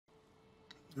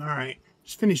All right,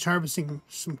 just finished harvesting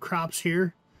some crops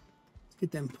here. Let's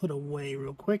get them put away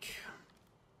real quick.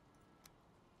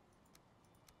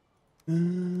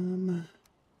 The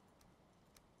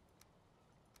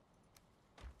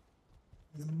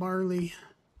barley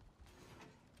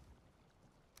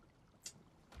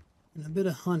and a bit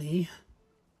of honey.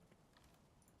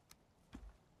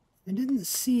 I didn't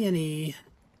see any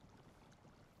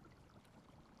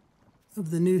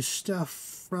of the new stuff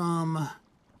from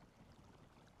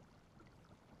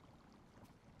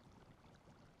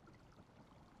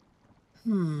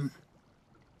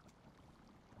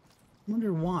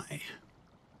wonder why.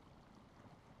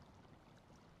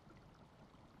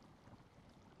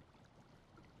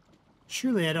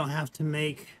 Surely I don't have to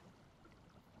make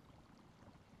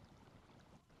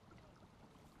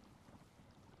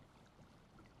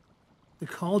the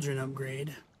cauldron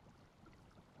upgrade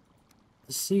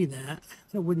to see that.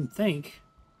 I wouldn't think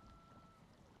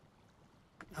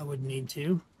I would need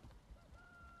to.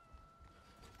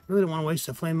 Really don't want to waste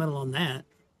a flame metal on that.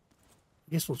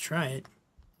 I guess we'll try it.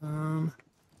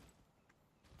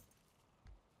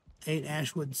 8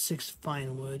 ashwood, 6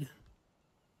 fine wood.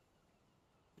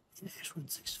 8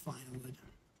 ashwood, 6 fine wood.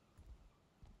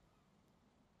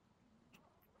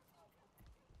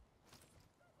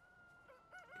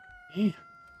 Okay.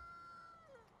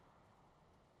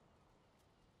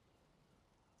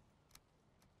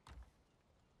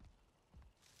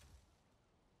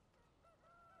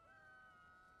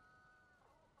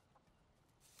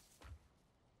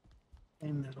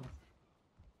 Flame metal.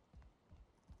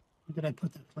 Where did I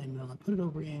put that flame metal? I put it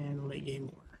over in late game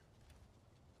order.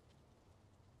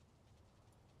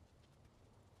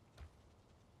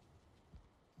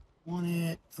 Want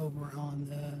it over on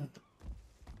the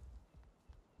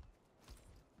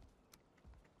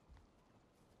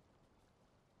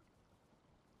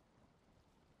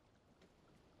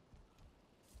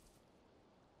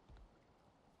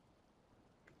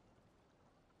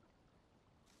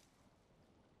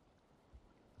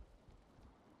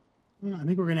I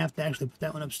think we're going to have to actually put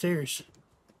that one upstairs.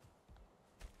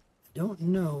 I don't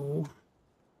know.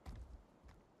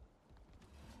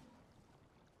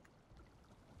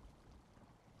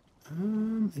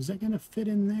 Is that going to fit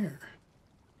in there?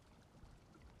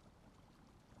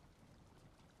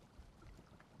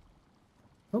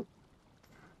 Oh.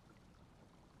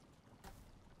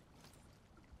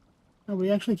 Oh, we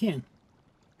actually can.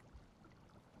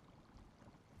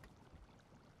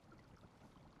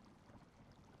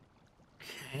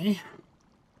 Okay.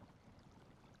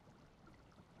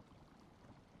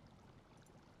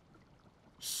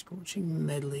 Scorching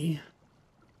medley.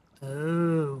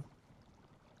 Oh.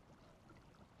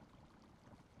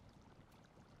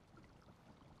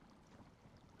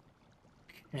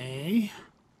 Okay.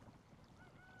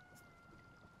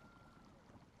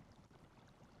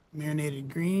 Marinated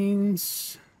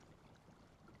greens.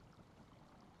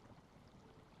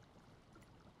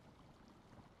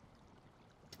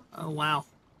 Oh, wow.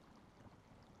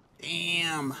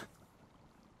 Damn.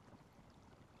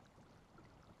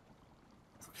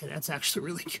 Okay, that's actually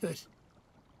really good.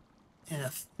 And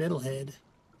a fiddlehead.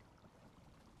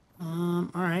 All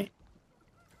right.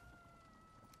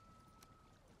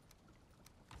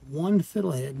 1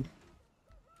 fiddlehead.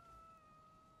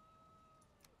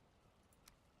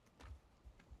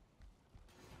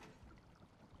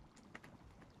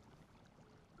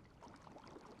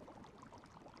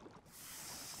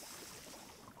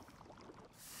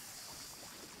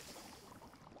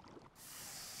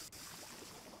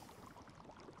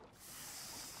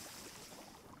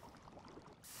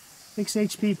 Six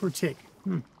HP per tick.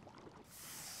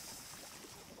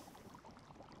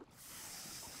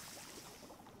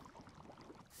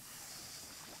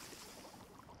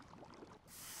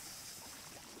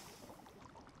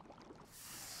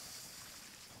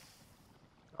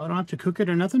 I don't have to cook it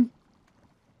or nothing?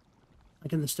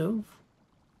 Like in the stove?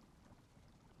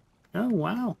 Oh,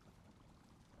 wow.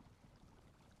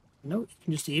 Nope, you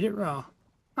can just eat it raw.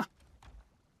 Huh.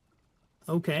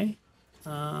 Okay.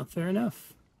 Fair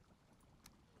enough.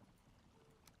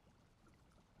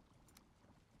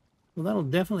 Well, that'll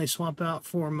definitely swap out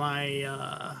for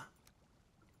my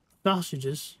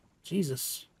sausages.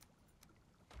 Jesus.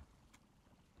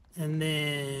 And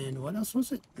then, what else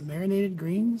was it? Marinated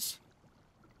greens?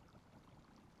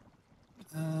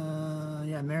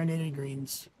 Yeah, marinated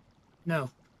greens. No.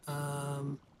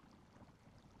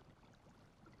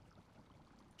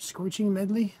 Scorching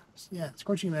medley? Yeah,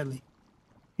 scorching medley.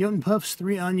 Jotun puffs,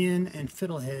 3 onion, and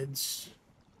fiddleheads.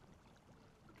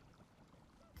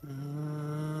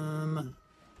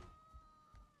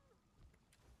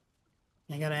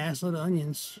 I got an assload of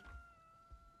onions.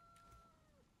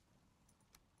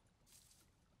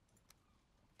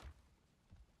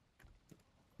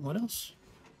 What else?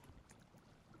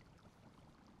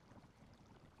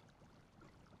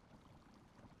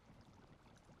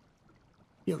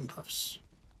 Young puffs.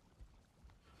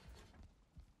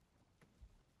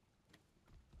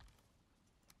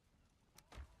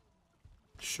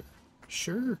 Sure.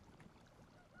 Sure.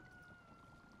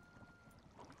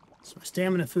 It's my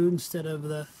stamina food instead of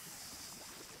the...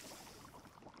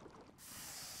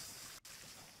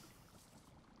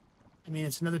 I mean,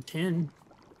 it's another 10.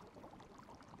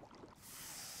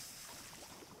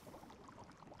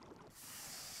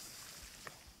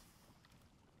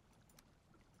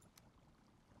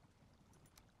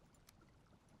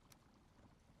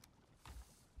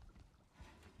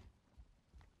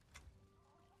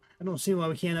 I don't see why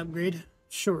we can't upgrade.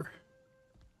 Sure.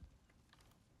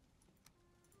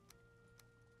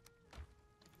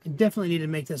 I definitely need to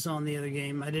make this on the other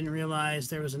game. I didn't realize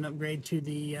there was an upgrade to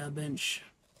the bench.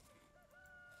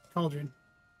 Cauldron,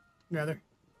 rather.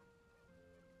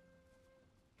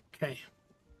 Okay.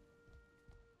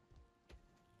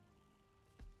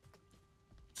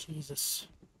 Jesus.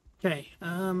 Okay,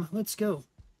 let's go.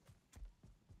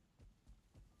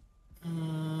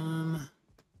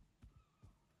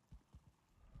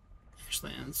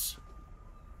 Ashlands.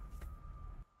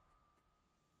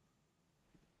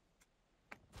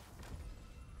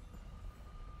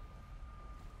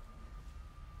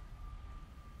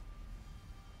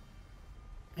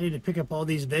 I need to pick up all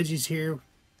these veggies here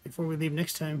before we leave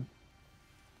next time.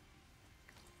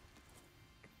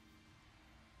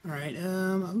 All right,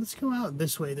 let's go out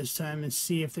this way this time and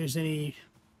see if there's any...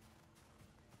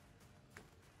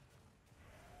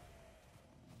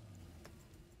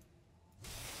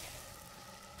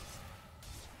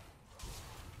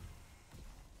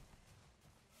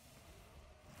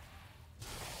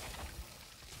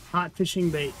 hot fishing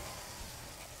bait.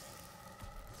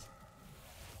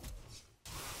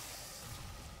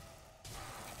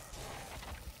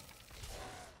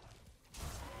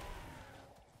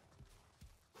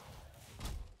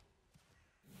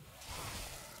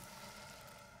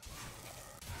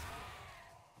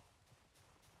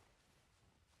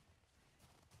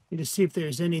 Need to see if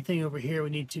there's anything over here we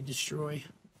need to destroy.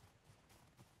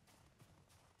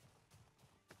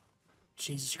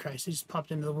 Jesus Christ, it just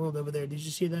popped into the world over there. Did you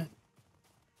see that?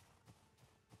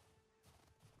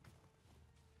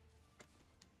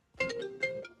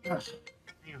 Ugh.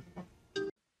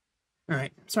 All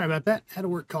right, sorry about that. Had a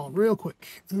work call real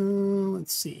quick.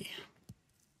 Let's see.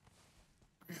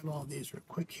 Grab all these real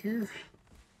quick here.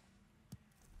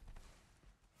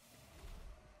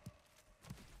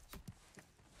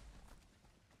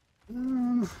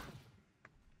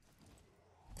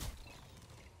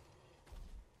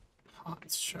 Hot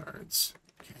shards.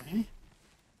 Okay.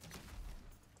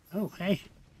 Oh, hey.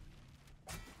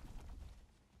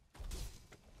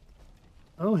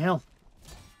 Oh, hell.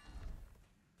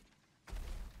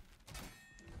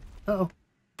 Uh-oh.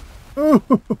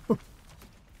 Oh!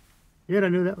 Good, I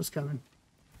knew that was coming.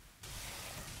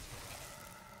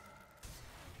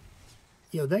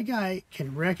 Yo, that guy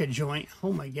can wreck a joint.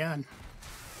 Oh, my God.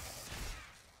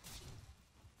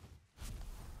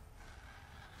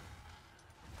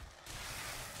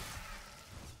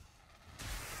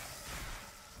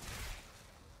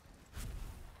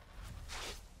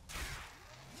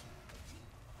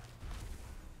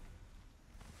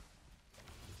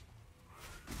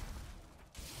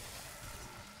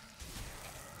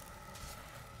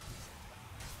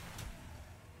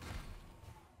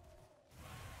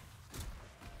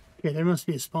 Okay, there must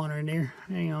be a spawner in there.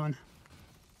 Hang on.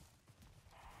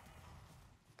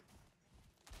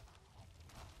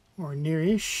 Or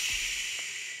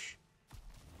near-ish.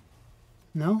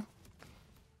 No?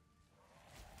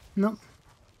 Nope.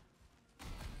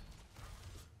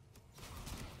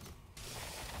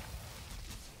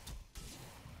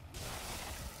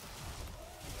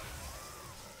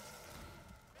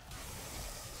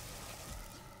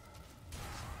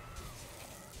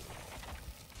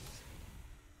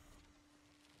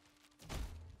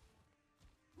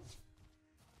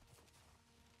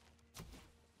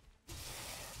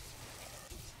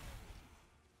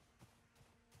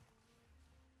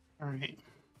 All right.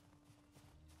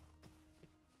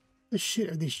 What the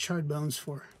shit are these charred bones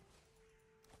for?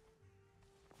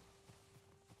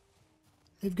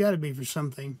 They've got to be for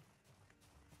something.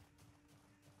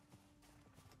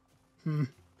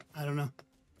 I don't know.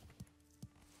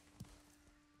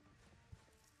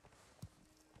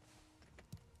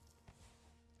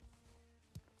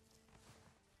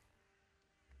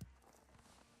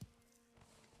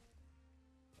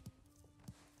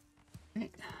 Okay.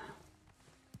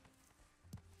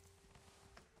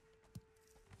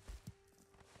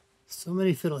 So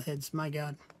many fiddleheads, my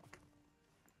God.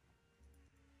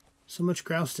 So much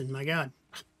grousting, my God.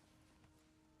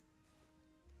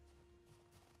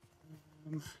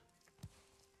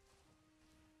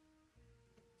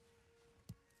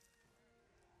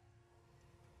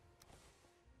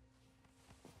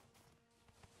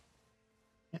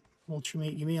 Yeah, vulture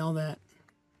meat, give me all that.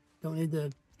 Don't need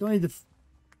the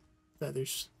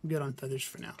feathers. I'm good on feathers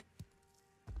for now.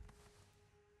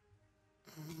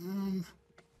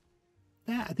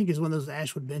 That I think is one of those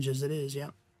ashwood benches. It is,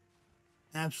 yep.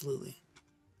 Absolutely.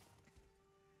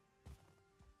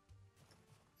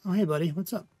 Oh, hey, buddy.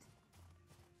 What's up?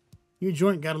 Your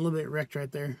joint got a little bit wrecked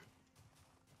right there.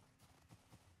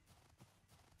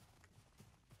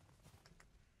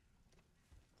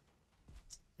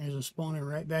 There's a spawner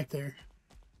right back there.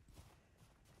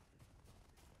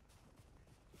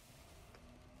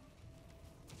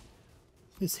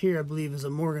 This here, I believe, is a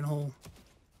Morgen hole.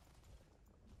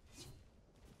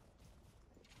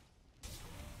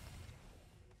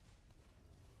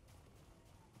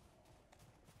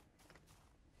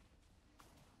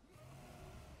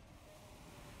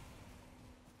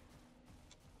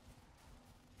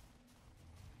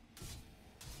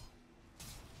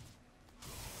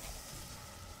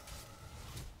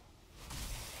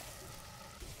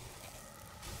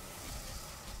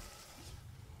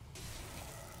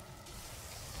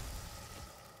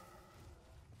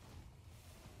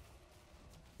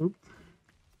 Oop.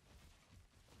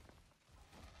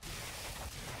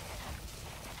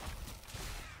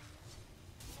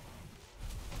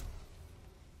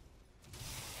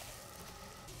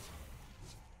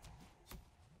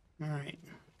 All right.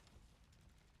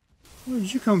 Where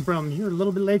did you come from? You're a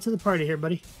little bit late to the party here,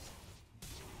 buddy.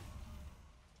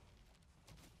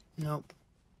 Nope.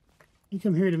 You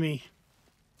come here to me.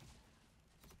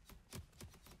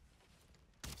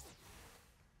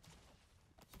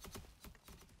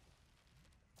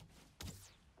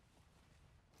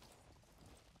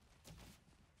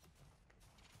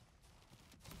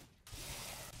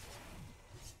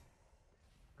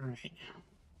 All right.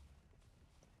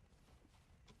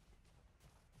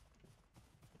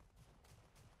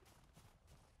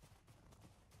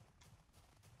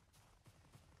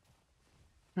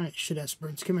 All right, shit-ass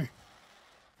birds, come here.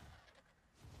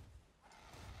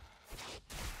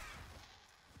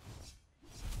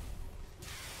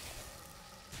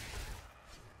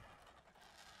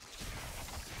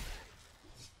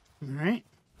 All right.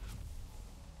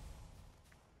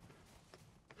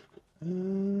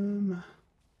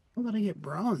 Where did I get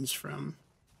bronze from?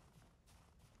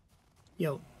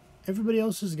 Yo, everybody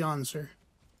else is gone, sir.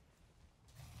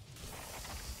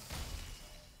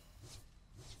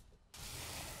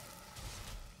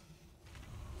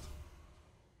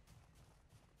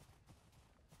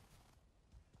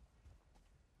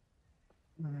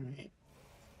 All right.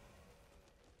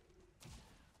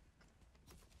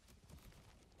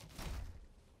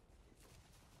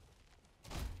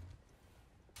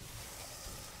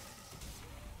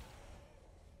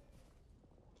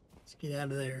 Let's get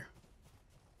out of there.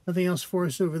 Nothing else for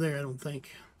us over there, I don't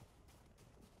think.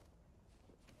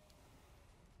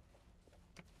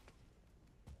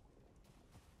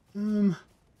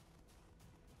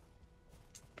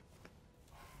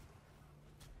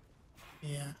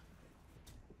 Yeah.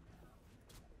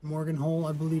 Morgen hole,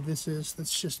 I believe this is.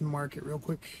 Let's just mark it real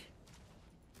quick.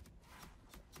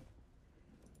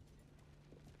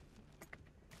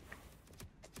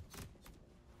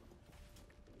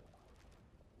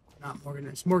 Not Morgen,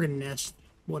 it's Morgen nest.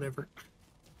 Whatever.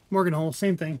 Morgen hole,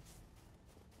 same thing.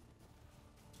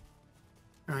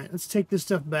 Alright, let's take this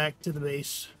stuff back to the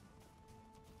base.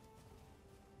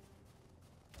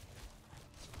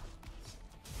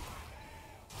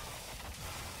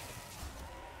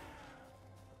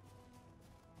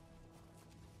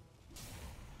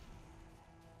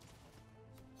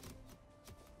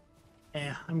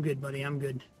 Yeah, I'm good, buddy. I'm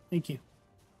good. Thank you.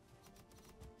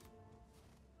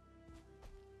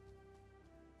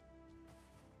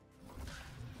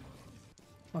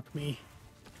 Fuck me.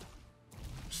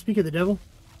 Speak of the devil.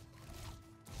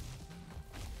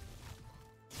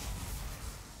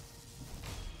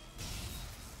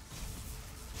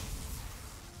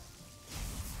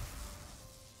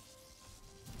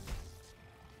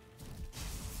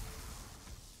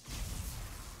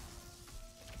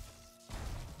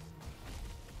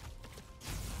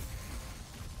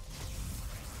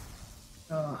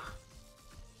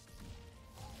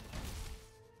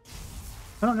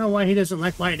 I don't know why he doesn't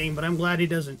like lightning, but I'm glad he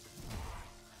doesn't.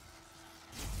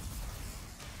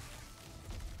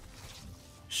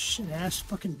 Shit-ass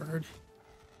fucking bird.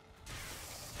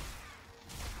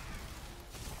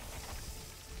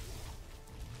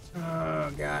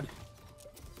 Oh, God.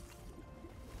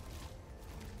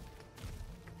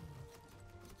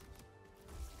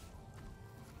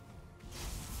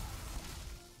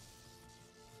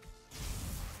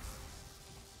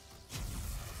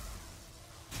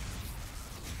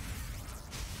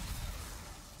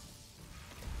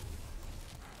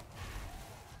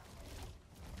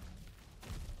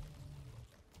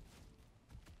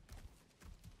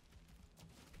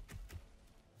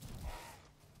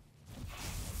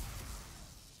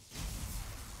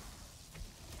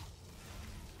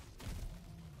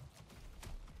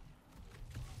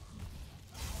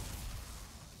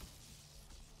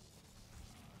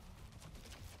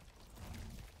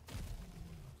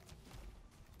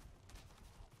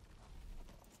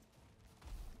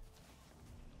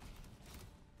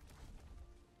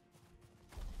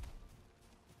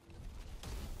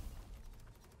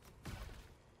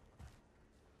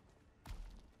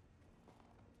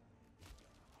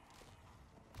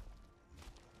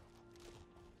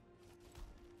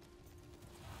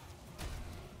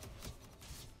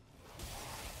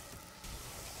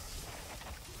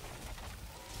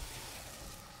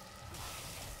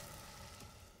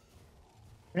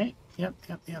 Right? Yep,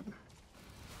 yep, yep.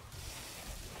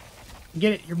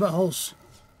 Get it, your buttholes.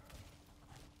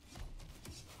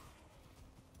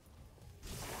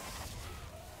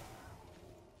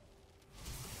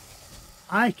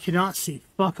 I cannot see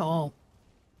fuck all.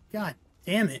 God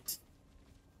damn it.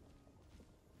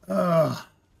 Ugh.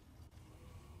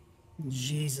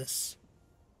 Jesus.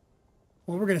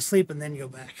 Well, we're gonna sleep and then go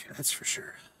back. That's for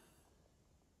sure.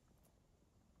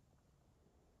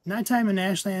 Nighttime in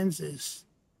Ashlands is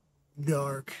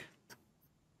dark.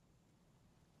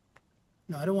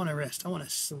 No, I don't want to rest. I want to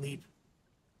sleep.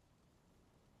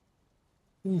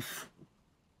 Oof.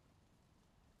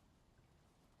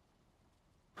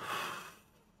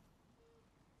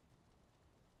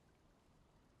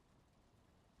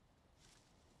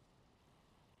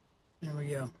 There we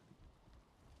go.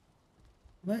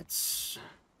 Let's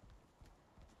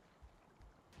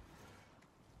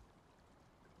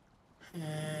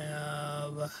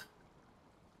have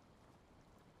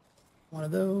one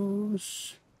of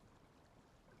those.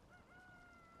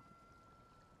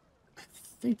 I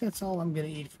think that's all I'm going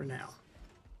to eat for now.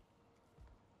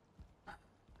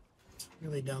 It's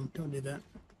really dumb. Don't do that.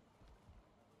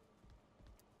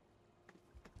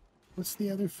 What's the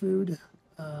other food?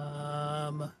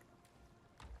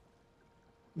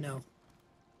 No.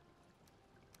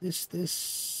 This,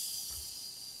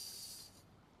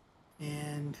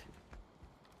 and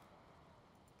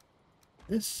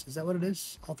this. Is that what it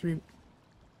is? All three,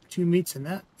 two meats and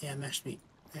that? Yeah, mashed meat.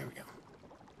 There we go.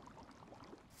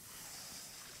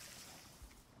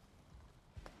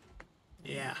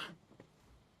 Yeah.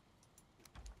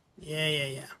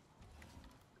 Yeah.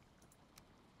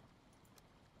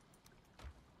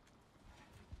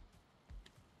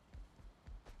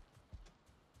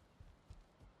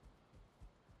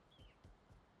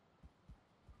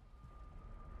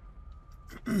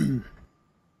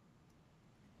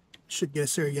 Should get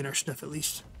us there, get our stuff at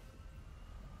least.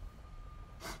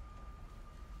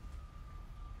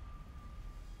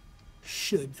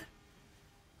 Should.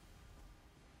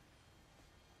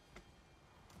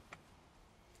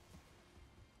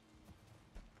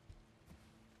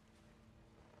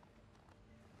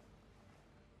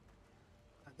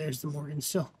 There's the Morgen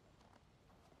still.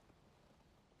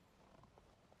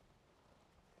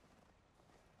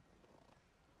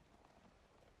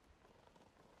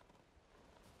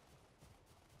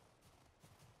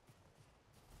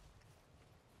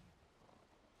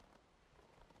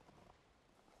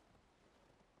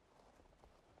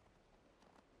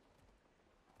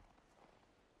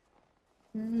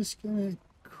 I'm just gonna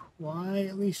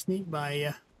quietly sneak by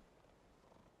you.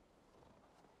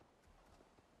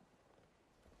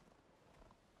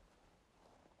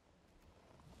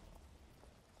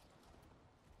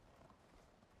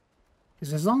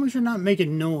 Because as long as you're not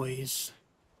making noise,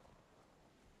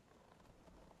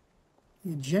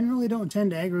 you generally don't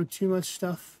tend to aggro too much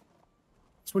stuff.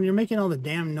 It's when you're making all the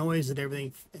damn noise that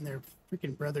everything and their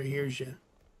freaking brother hears you.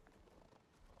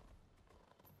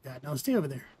 God, no, stay over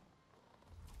there.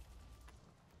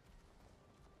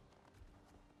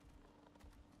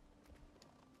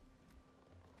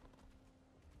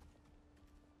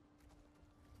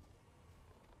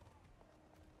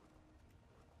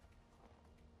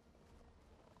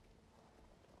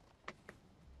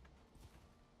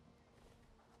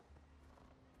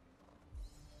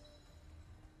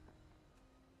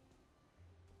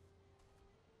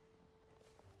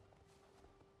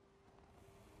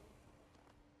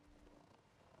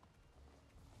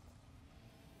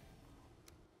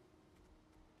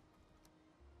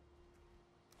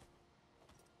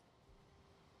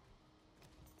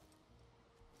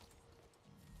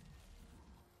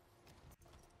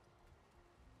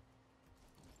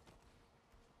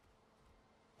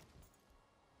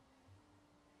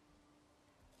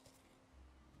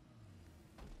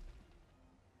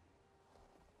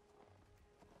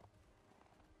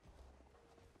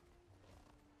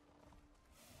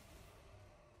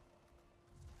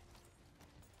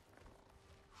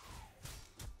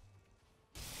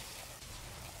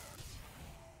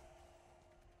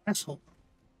 Asshole.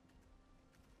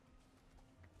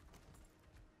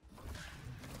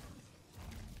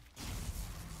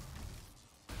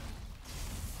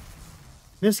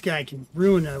 This guy can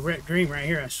ruin a dream right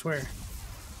here, I swear.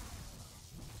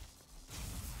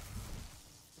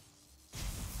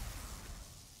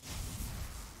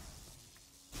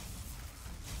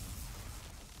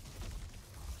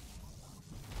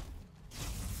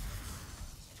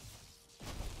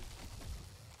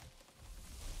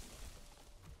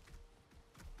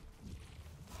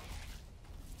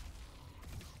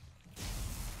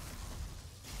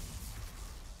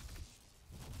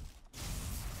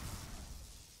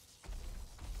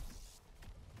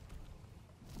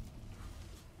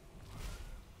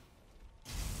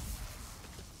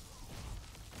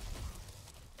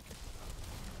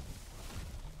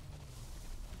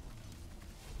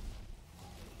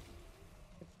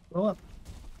 Roll up.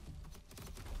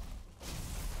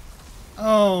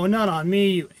 Oh, not on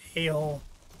me, you a-hole.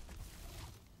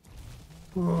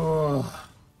 Ugh.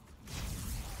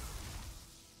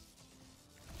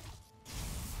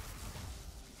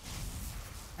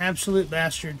 Absolute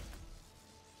bastard.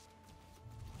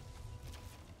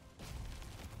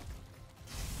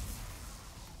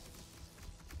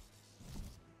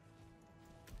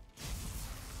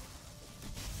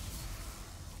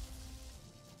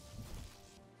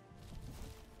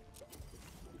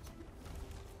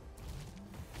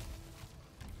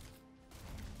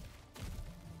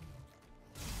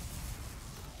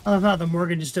 I love how the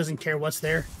Morgan just doesn't care what's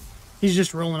there. He's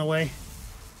just rolling away.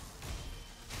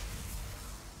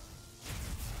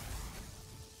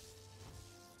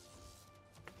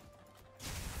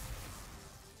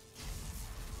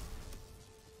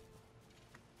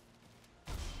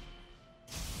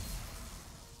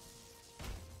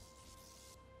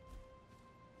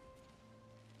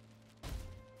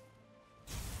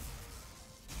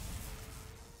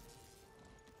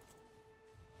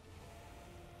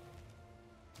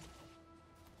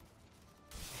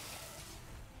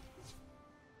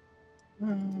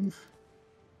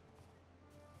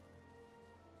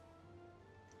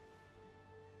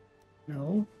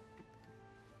 No.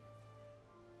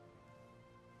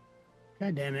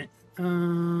 God damn it.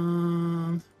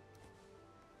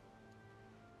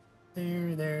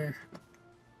 There.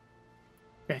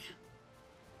 Okay.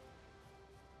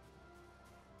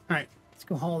 Alright, let's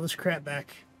go haul this crap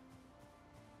back.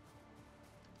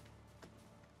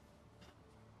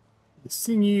 The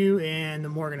sinew and the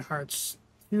Morgan hearts.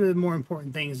 Two of the more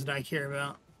important things that I care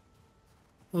about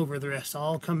over the rest.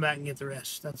 I'll come back and get the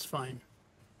rest. That's fine.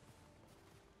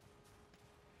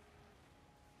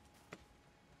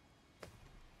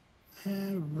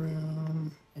 Have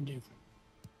room. I do.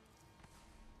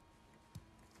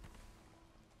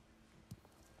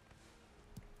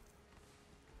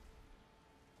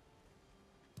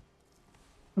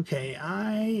 Okay,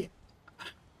 I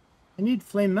need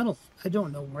flame metal. I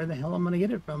don't know where the hell I'm going to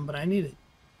get it from, but I need it.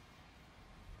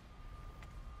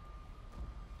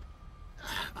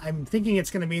 I'm thinking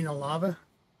it's going to be in the lava.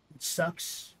 It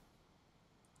sucks.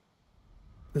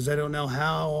 Because I don't know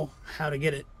how to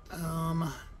get it.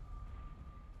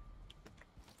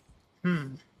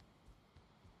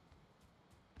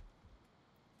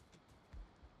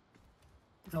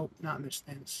 Nope, not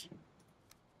Ashlands.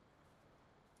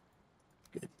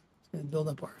 Good. It's going to build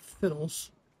up our fiddles.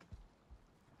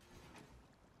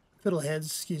 Fiddleheads,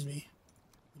 excuse me.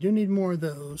 We do need more of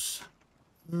those.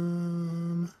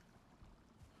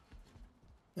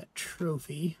 That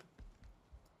trophy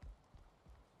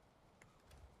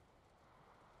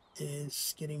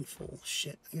is getting full.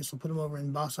 Shit. I guess I'll put them over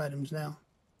in boss items now.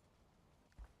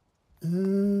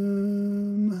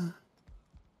 You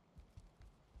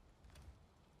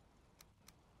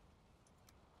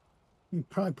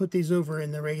probably put these over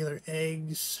in the regular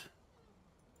eggs.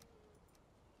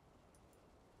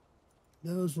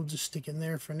 Those will just stick in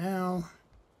there for now.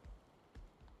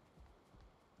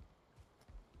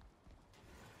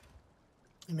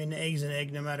 I mean, the egg's an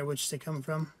egg no matter which they come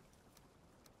from.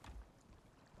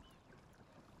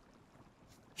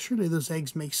 Surely those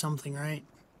eggs make something, right?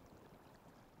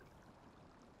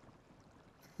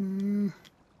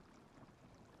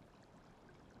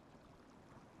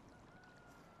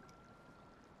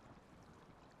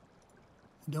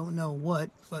 Don't know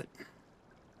what, but...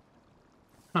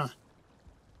 Huh.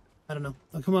 I don't know.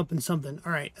 I'll come up in something.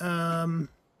 Alright,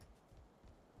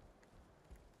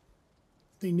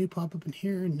 anything new pop up in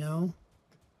here? No.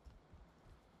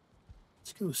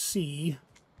 Let's go see.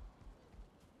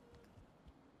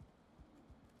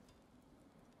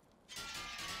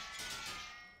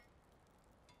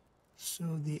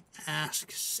 So the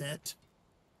ask set.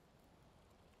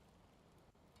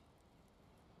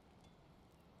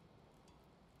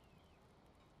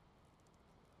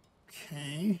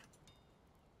 Okay.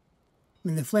 I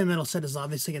mean, the flame metal set is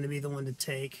obviously going to be the one to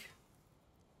take.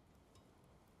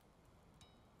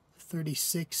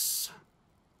 36.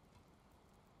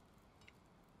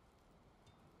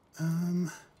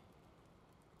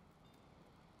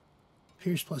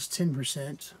 Pierce plus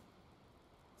 10%.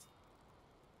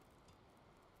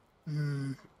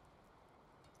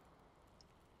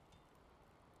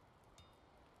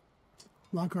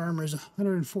 Lock armor is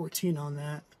 114 on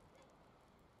that.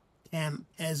 Damn,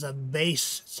 as a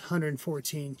base, it's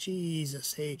 114.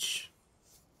 Jesus H.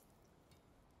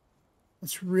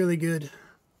 That's really good.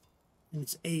 And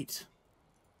it's 8.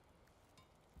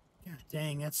 God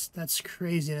dang, that's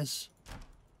craziness.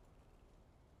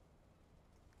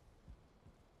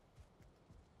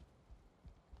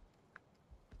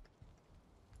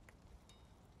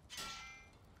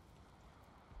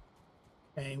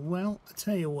 Okay, well, I'll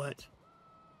tell you what.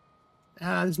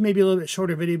 This may be a little bit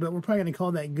shorter video, but we're probably going to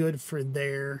call that good for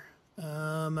there.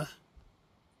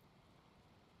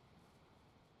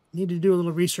 Need to do a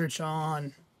little research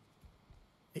on...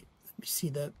 Wait, let me see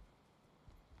the...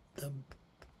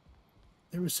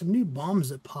 There was some new bombs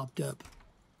that popped up.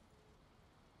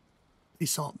 The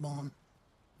salt bomb.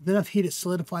 With enough heat, it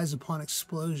solidifies upon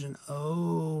explosion.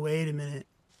 Oh, wait a minute.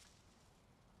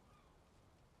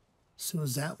 So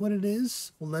is that what it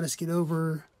is? Well, let us get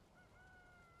over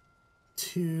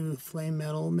to flame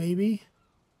metal, maybe.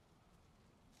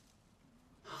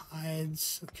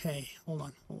 Hides. Okay, hold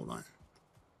on, hold on.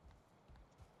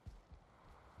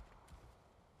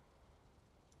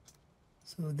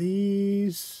 So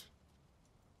these,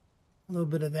 a little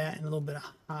bit of that and a little bit of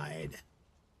hide.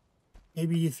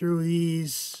 Maybe you threw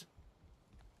these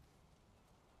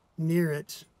near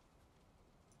it.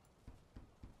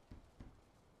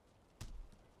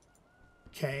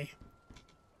 Okay.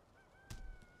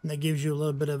 And that gives you a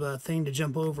little bit of a thing to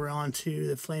jump over onto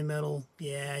the flame metal.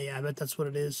 Yeah, I bet that's what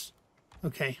it is.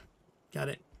 Okay, got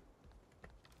it.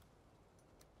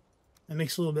 That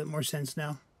makes a little bit more sense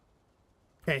now.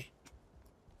 Okay.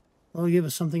 That'll give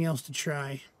us something else to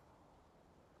try.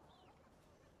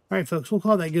 All right, folks, we'll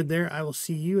call that good there. I will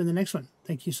see you in the next one.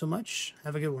 Thank you so much.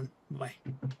 Have a good one. Bye.